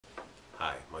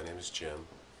Hi, my name is Jim.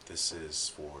 This is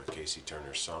for Casey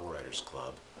Turner Songwriters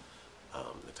Club.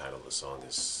 The title of the song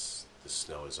is "The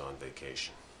Snow is on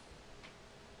Vacation."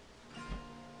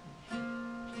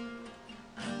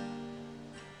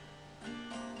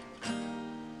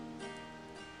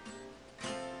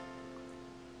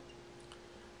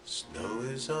 Snow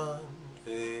is on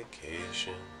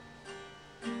vacation,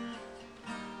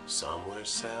 somewhere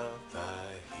south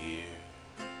I hear,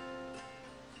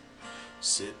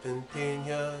 sipping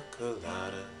pina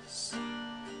coladas,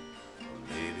 or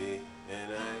maybe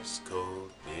an ice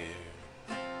cold beer.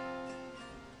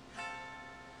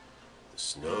 The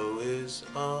snow is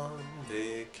on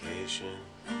vacation,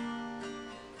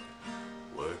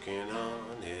 working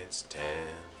on its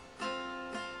tan.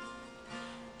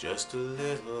 Just a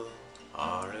little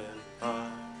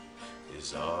R&R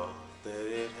is all that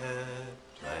it had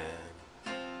planned.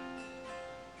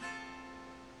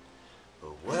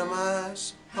 But what am I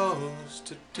supposed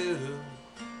to do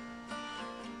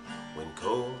when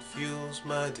cold fuels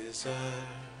my desire?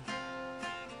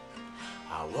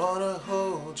 I wanna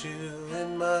hold you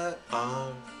in my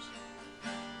arms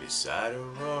beside a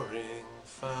roaring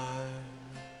fire.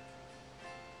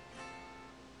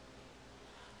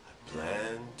 I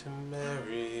plan to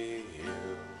marry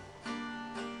you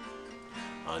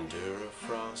under a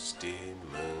frosty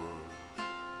moon,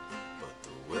 but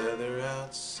the weather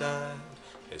outside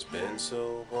has been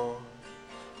so warm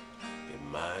it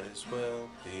might as well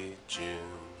be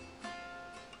June.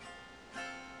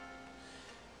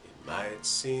 It might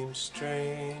seem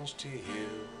strange to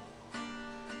you,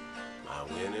 my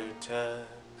wintertime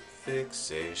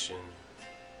fixation,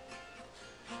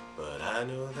 but I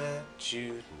know that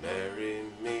you'd marry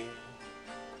me.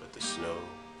 But the snow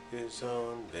is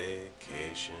on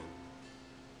vacation.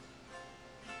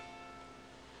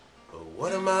 But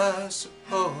what am I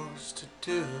supposed to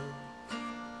do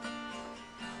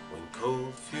when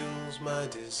cold fuels my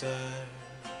desire?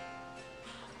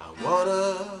 I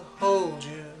wanna hold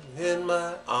you in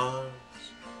my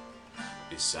arms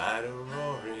beside a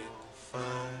roaring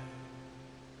fire.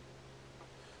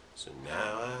 So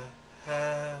now I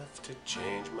have to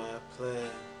change my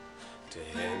plan to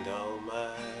end all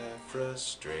my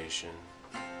frustration.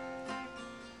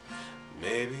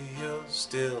 Maybe you'll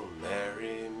still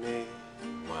marry me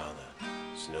while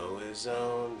the snow is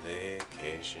on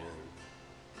vacation.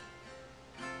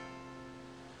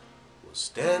 We'll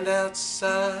stand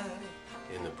outside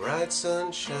in the bright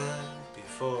sunshine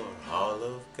before all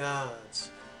of God's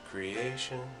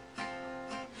creation.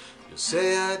 You'll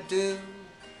say I do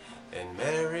and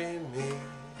marry me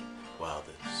while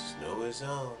the snow is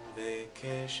on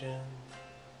vacation.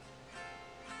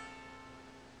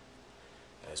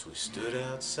 As we stood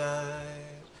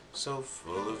outside, so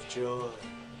full of joy,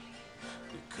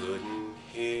 we couldn't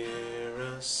hear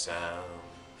a sound.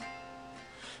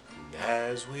 And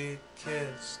as we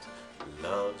kissed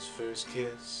love's first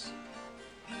kiss,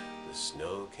 the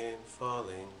snow came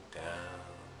falling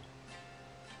down.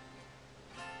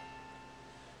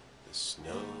 The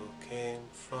snow came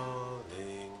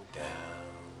falling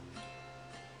down.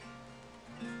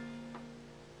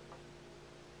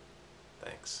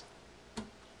 Thanks.